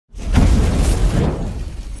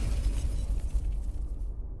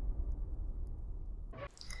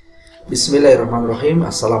Bismillahirrahmanirrahim.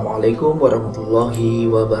 Assalamualaikum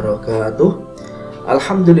warahmatullahi wabarakatuh.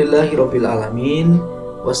 Alhamdulillahirabbil alamin.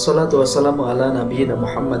 Wassalatu wassalamu ala nabiyyina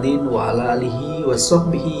Muhammadin wa ala alihi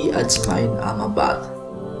washabbihi ajmain, amma ba'd.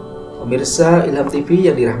 Pemirsa Ilham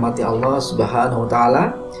TV yang dirahmati Allah Subhanahu wa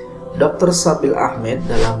taala, Dr. Sabeel Ahmed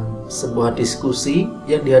dalam sebuah diskusi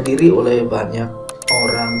yang dihadiri oleh banyak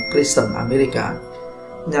orang Kristen Amerika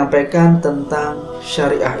menyampaikan tentang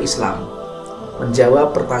syariah Islam,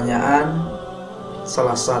 menjawab pertanyaan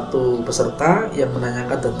salah satu peserta yang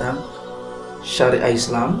menanyakan tentang syariah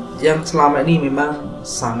Islam yang selama ini memang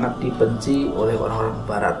sangat dibenci oleh orang-orang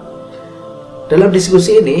Barat. Dalam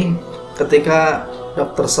diskusi ini, ketika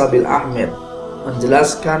Dr. Sabeel Ahmed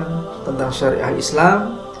menjelaskan tentang syariah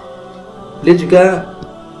Islam, beliau juga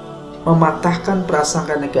mematahkan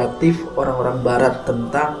prasangka negatif orang-orang Barat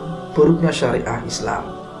tentang buruknya syariah Islam.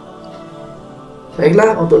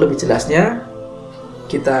 Baiklah, untuk lebih jelasnya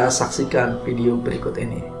kita saksikan video berikut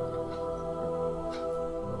ini.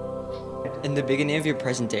 In the beginning of your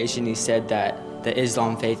presentation, you said that the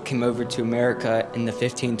Islam faith came over to America in the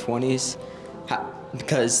 1520s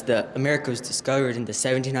because America was discovered in the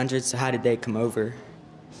 1700s. So how did they come over?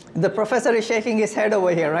 The professor is shaking his head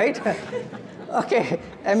over here, right? Okay,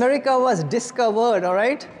 America was discovered, all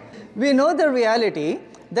right? We know the reality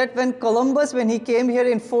that when Columbus, when he came here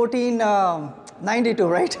in 1492,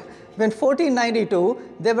 right? When 1492,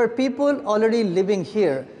 there were people already living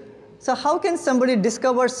here. So how can somebody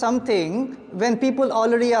discover something when people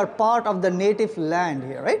already are part of the native land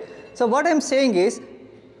here, right? So what I'm saying is,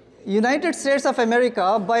 United States of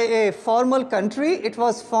America, by a formal country, it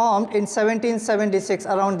was formed in 1776,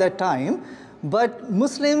 around that time. But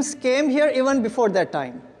Muslims came here even before that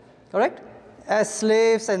time, correct? As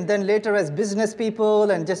slaves and then later as business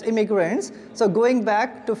people and just immigrants. So going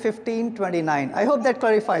back to 1529. I hope that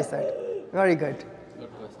clarifies that. Very good.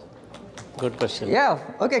 Good question. Yeah,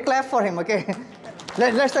 okay, clap for him, okay.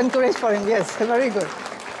 Let's encourage for him, yes, very good.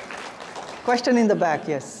 Question in the back,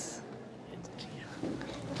 yes.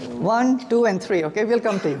 1, 2, and 3, okay, we'll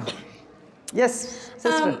come to you. Yes,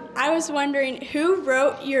 sister. I was wondering, who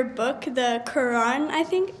wrote your book, the Quran, I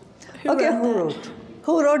think?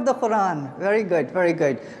 Who wrote the Quran? Very good, very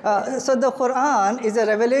good. So the Quran is a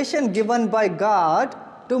revelation given by God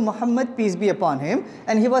to Muhammad, peace be upon him,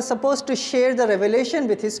 and he was supposed to share the revelation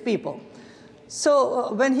with his people.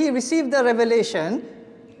 So when he received the revelation,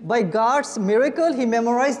 by God's miracle, he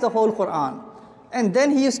memorized the whole Quran. And then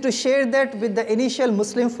he used to share that with the initial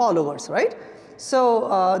Muslim followers, right? So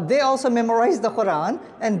they also memorized the Quran,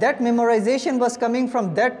 and that memorization was coming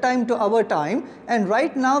from that time to our time. And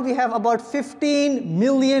right now we have about 15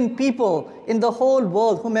 million people in the whole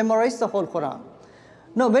world who memorize the whole Quran.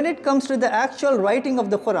 Now when it comes to the actual writing of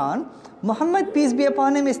the Quran, Muhammad, peace be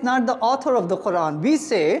upon him, is not the author of the Quran. We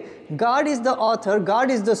say God is the author, God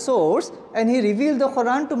is the source, and he revealed the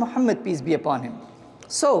Quran to Muhammad, peace be upon him.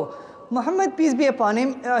 So Muhammad, peace be upon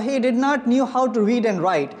him, he did not knew how to read and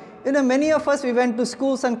write. You know, many of us, we went to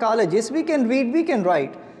schools and colleges, we can read, we can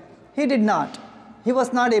write. He did not. He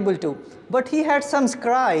was not able to. But he had some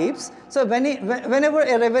scribes, so whenever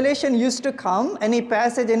a revelation used to come, any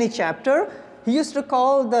passage, any chapter, he used to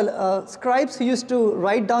call the scribes who used to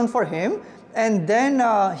write down for him, and then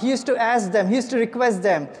he used to ask them, he used to request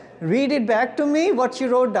them, read it back to me, what you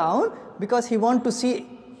wrote down, because he wanted to see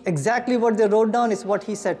exactly what they wrote down is what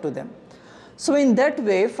he said to them. So in that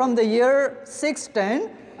way, from the year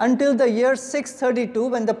 610 until the year 632,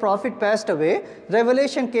 when the Prophet passed away,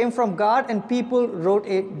 revelation came from God and people wrote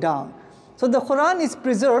it down. So the Quran is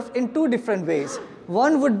preserved in two different ways.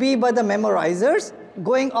 One would be by the memorizers,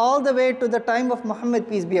 going all the way to the time of Muhammad,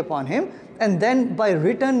 peace be upon him, and then by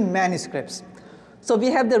written manuscripts. So we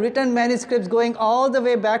have the written manuscripts going all the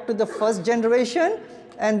way back to the first generation,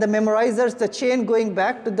 and the memorizers, the chain going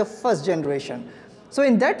back to the first generation. So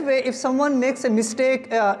in that way, if someone makes a mistake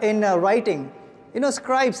in writing, you know,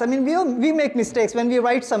 scribes, I mean, we make mistakes when we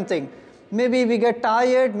write something. Maybe we get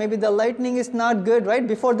tired, maybe the lighting is not good, right,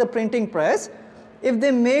 before the printing press. If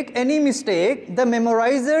they make any mistake, the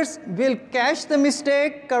memorizers will catch the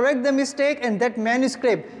mistake, correct the mistake, and that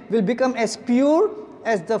manuscript will become as pure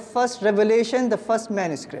as the first revelation, the first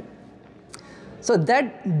manuscript. So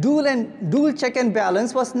that dual check and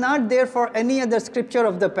balance was not there for any other scripture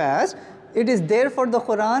of the past. It is there for the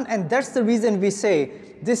Quran, and that's the reason we say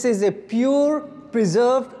this is a pure,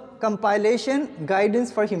 preserved compilation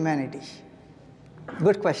guidance for humanity.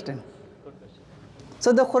 Good question.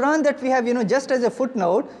 So the Quran that we have, you know, just as a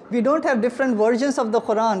footnote, we don't have different versions of the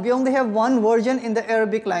Quran. We only have one version in the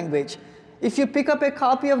Arabic language. If you pick up a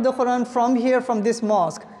copy of the Quran from here, from this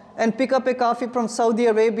mosque, and pick up a copy from Saudi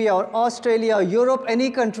Arabia or Australia or Europe, any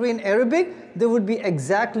country in Arabic, they would be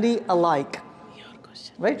exactly alike.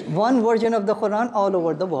 Right? One version of the Quran all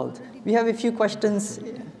over the world. We have a few questions.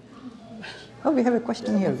 Oh, we have a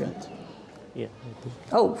question here again. Yeah.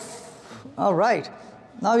 Oh, all right.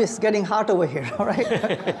 Now it's getting hot over here, all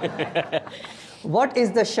right? What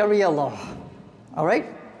is the Sharia law? All right?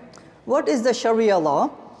 What is the Sharia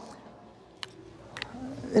law?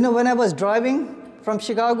 You know, when I was driving from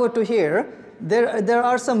Chicago to here, there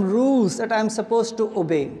are some rules that I'm supposed to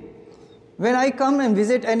obey. When I come and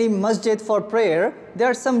visit any masjid for prayer, there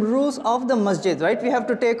are some rules of the masjid, right? We have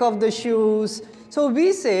to take off the shoes. So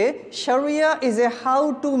we say Sharia is a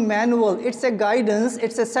how-to manual. It's a guidance.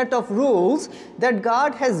 It's a set of rules that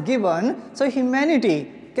God has given so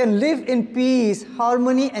humanity can live in peace,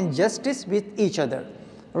 harmony, and justice with each other,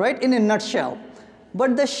 right? In a nutshell.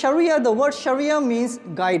 But the Sharia, the word Sharia means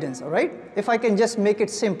guidance, all right? If I can just make it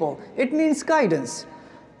simple, it means guidance.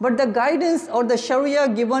 But the guidance or the Sharia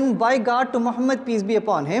given by God to Muhammad, peace be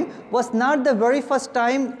upon him, was not the very first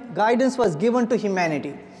time guidance was given to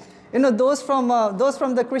humanity. You know, those from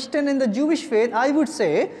the Christian and the Jewish faith, I would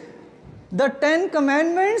say, the 10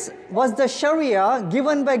 Commandments was the Sharia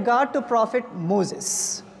given by God to Prophet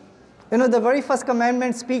Moses. You know, the very first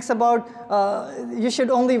commandment speaks about you should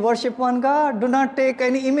only worship one God. Do not take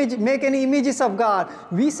any image, make any images of God.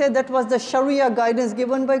 We say that was the Sharia guidance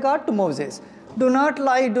given by God to Moses. Do not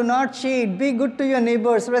lie, do not cheat, be good to your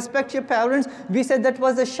neighbors, respect your parents. We said that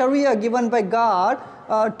was the Sharia given by God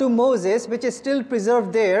to Moses, which is still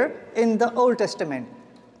preserved there in the Old Testament.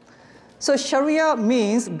 So Sharia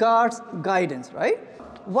means God's guidance, right?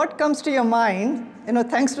 What comes to your mind, you know,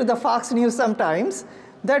 thanks to the Fox News sometimes,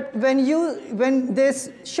 that when they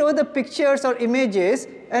show the pictures or images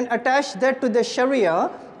and attach that to the Sharia,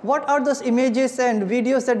 what are those images and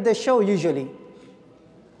videos that they show usually?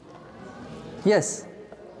 Yes.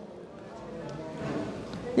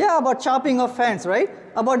 Yeah, about chopping of hands, right?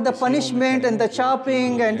 About the punishment and the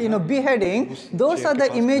chopping and, you know, beheading. Those are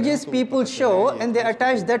the images people show and they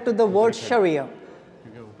attach that to the word Sharia.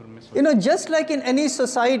 You know, just like in any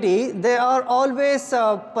society, there are always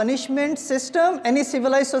a punishment system. Any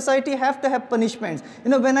civilized society have to have punishments.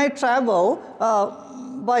 You know, when I travel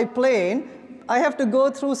by plane, I have to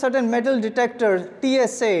go through certain metal detectors,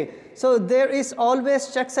 TSA. So there is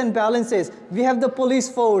always checks and balances. We have the police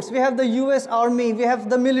force, we have the US Army, we have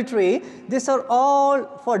the military. These are all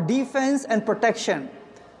for defense and protection.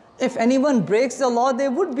 If anyone breaks the law, there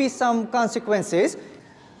would be some consequences.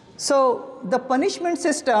 So the punishment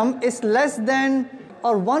system is less than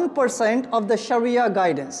or 1% of the Sharia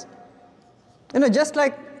guidance. You know, just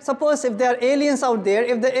like suppose if there are aliens out there,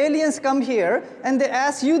 if the aliens come here and they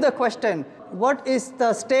ask you the question, what is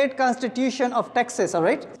the state constitution of Texas, all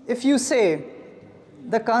right? If you say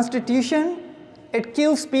the constitution, it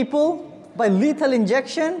kills people by lethal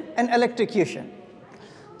injection and electrocution.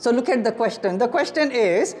 So look at the question. The question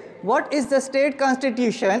is, what is the state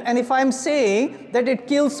constitution? And if I'm saying that it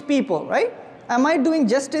kills people, right? Am I doing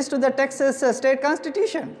justice to the Texas state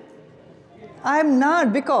constitution? I'm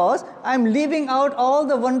not, because I'm leaving out all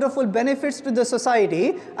the wonderful benefits to the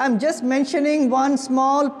society. I'm just mentioning one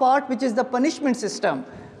small part, which is the punishment system.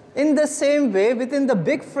 In the same way, within the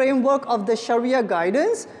big framework of the Sharia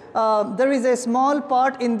guidance, there is a small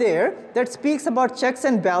part in there that speaks about checks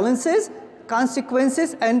and balances,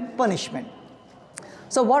 consequences, and punishment.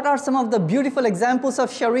 So what are some of the beautiful examples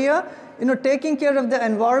of Sharia? You know, taking care of the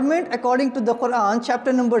environment, according to the Quran,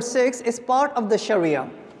 chapter number 6, is part of the Sharia.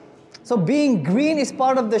 So being green is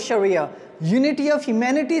part of the Sharia. Unity of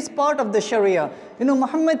humanity is part of the Sharia. You know,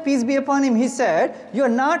 Muhammad, peace be upon him, he said, you're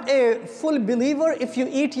not a full believer if you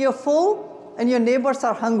eat your full and your neighbors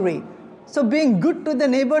are hungry. So being good to the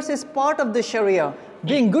neighbors is part of the Sharia.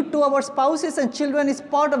 Being good to our spouses and children is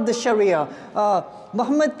part of the Sharia.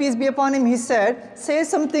 Muhammad, peace be upon him, he said, say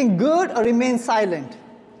something good or remain silent.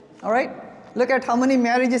 All right? Look at how many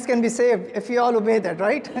marriages can be saved if you all obey that,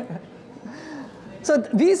 right? So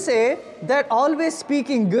we say that always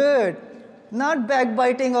speaking good, not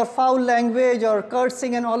backbiting or foul language or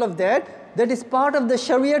cursing and all of that, that is part of the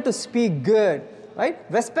Sharia to speak good, right?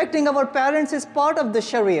 Respecting our parents is part of the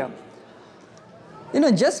Sharia. You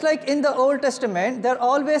know, just like in the Old Testament, there are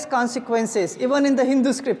always consequences, even in the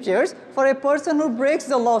Hindu scriptures, for a person who breaks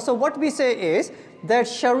the law. So what we say is that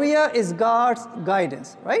Sharia is God's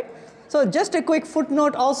guidance, right? So just a quick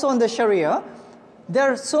footnote also on the Sharia.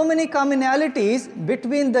 There are so many commonalities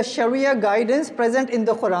between the Sharia guidance present in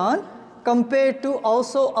the Quran compared to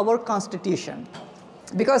also our constitution.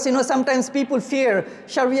 Because sometimes people fear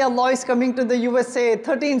Sharia law is coming to the USA,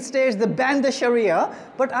 13 states, they ban the Sharia.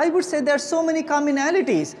 But I would say there are so many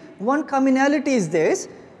commonalities. One commonality is this: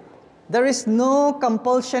 there is no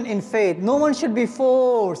compulsion in faith. No one should be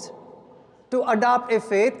forced to adopt a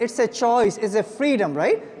faith. It's a choice, it's a freedom,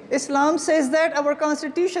 right? Islam says that, our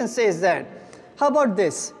constitution says that. How about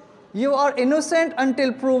this? You are innocent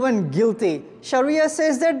until proven guilty. Sharia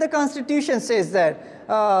says that, the constitution says that.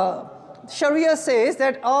 Sharia says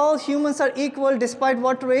that all humans are equal despite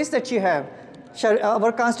what race that you have.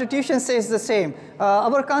 Our constitution says the same.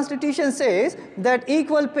 Our constitution says that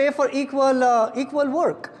equal pay for equal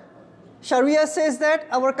work. Sharia says that,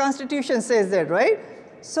 our constitution says that, right?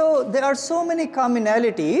 So there are so many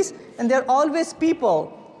commonalities, and there are always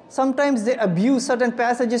people, sometimes they abuse certain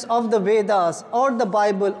passages of the Vedas or the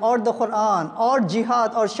Bible or the Quran or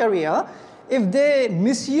jihad or Sharia. If they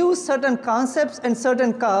misuse certain concepts and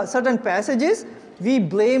certain passages, we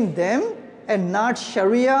blame them and not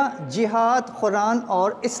Sharia, jihad, Quran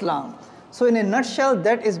or Islam. So in a nutshell,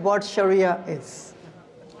 that is what Sharia is.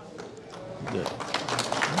 Good.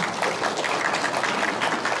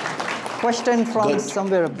 Question from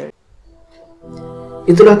somewhere up there.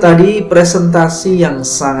 Itulah tadi presentasi yang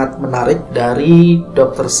sangat menarik dari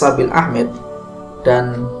Dr. Sabeel Ahmed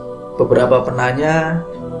dan beberapa penanya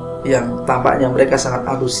yang tampaknya mereka sangat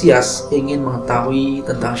antusias ingin mengetahui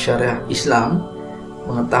tentang syariah Islam,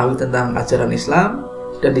 mengetahui tentang ajaran Islam,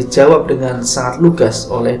 dan dijawab dengan sangat lugas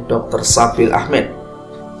oleh Dr. Sabeel Ahmed.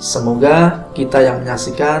 Semoga kita yang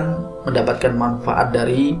menyaksikan mendapatkan manfaat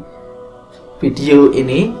dari video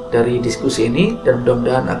ini, dari diskusi ini, dan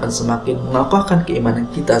mudah-mudahan akan semakin mengokohkan keimanan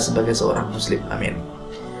kita sebagai seorang muslim. Amin.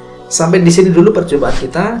 Sampai di sini dulu perjumpaan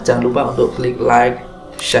kita. Jangan lupa untuk klik like,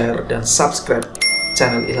 share, dan subscribe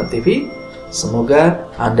channel Ilham TV. Semoga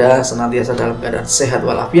Anda senantiasa dalam keadaan sehat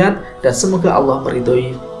walafiat, dan semoga Allah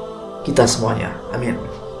meridhoi kita semuanya. Amin.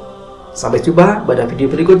 Sampai jumpa pada video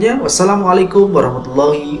berikutnya. Wassalamualaikum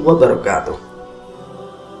warahmatullahi wabarakatuh.